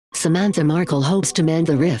Samantha Markle hopes to mend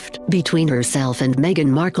the rift between herself and Meghan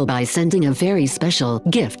Markle by sending a very special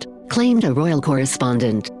gift, claimed a royal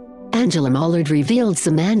correspondent. Angela Mollard revealed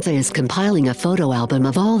Samantha is compiling a photo album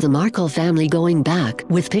of all the Markle family going back,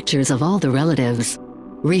 with pictures of all the relatives.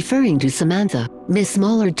 Referring to Samantha, Miss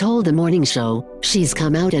Mollard told the morning show, she's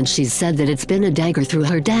come out and she's said that it's been a dagger through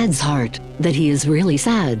her dad's heart, that he is really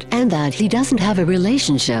sad and that he doesn't have a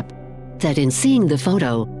relationship. That in seeing the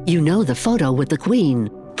photo, the photo with the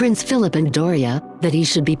Queen, Prince Philip and Doria, that he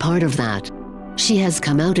should be part of that. She has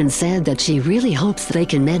come out and said that she really hopes they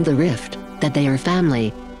can mend the rift, that they are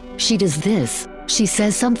family. She does this, she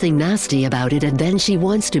says something nasty about it and then she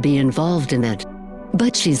wants to be involved in it.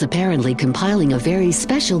 But she's apparently compiling a very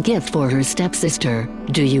special gift for her stepsister.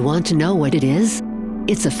 Do you want to know what it is?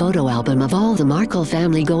 It's a photo album of all the Markle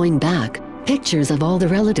family going back, pictures of all the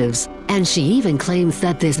relatives, and she even claims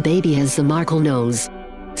that this baby has the Markle nose.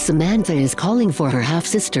 Samantha is calling for her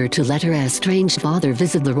half-sister to let her estranged father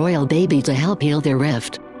visit the royal baby to help heal their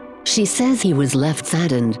rift. She says he was left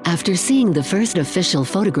saddened after seeing the first official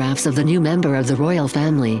photographs of the new member of the royal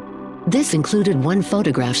family. This included one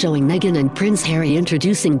photograph showing Meghan and Prince Harry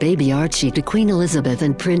introducing baby Archie to Queen Elizabeth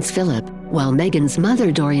and Prince Philip, while Meghan's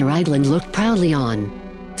mother Doria Ragland looked proudly on.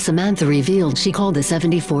 Samantha revealed she called the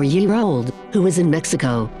 74-year-old, who was in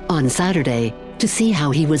Mexico, on Saturday, to see how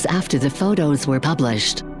he was after the photos were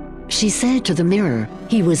published. She said to the Mirror,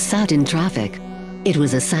 he was sat in traffic. It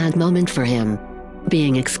was a sad moment for him.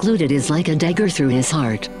 Being excluded is like a dagger through his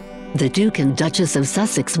heart. The Duke and Duchess of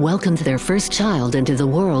Sussex welcomed their first child into the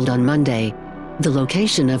world on Monday. The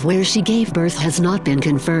location of where she gave birth has not been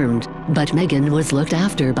confirmed, but Meghan was looked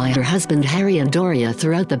after by her husband Harry and Doria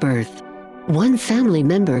throughout the birth. One family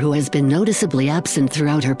member who has been noticeably absent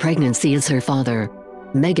throughout her pregnancy is her father.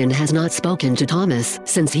 Meghan has not spoken to Thomas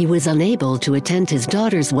since he was unable to attend his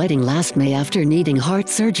daughter's wedding last May after needing heart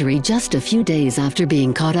surgery just a few days after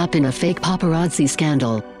being caught up in a fake paparazzi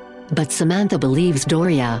scandal. But Samantha believes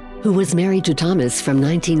Doria, who was married to Thomas from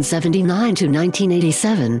 1979 to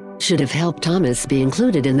 1987, should have helped Thomas be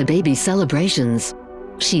included in the baby celebrations.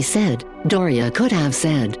 She said, Doria could have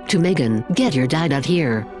said to Meghan, "Get your dad out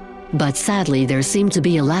here." But sadly there seemed to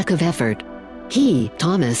be a lack of effort. He,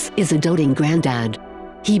 Thomas, is a doting granddad.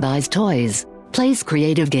 He buys toys, plays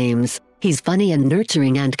creative games, he's funny and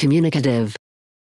nurturing and communicative.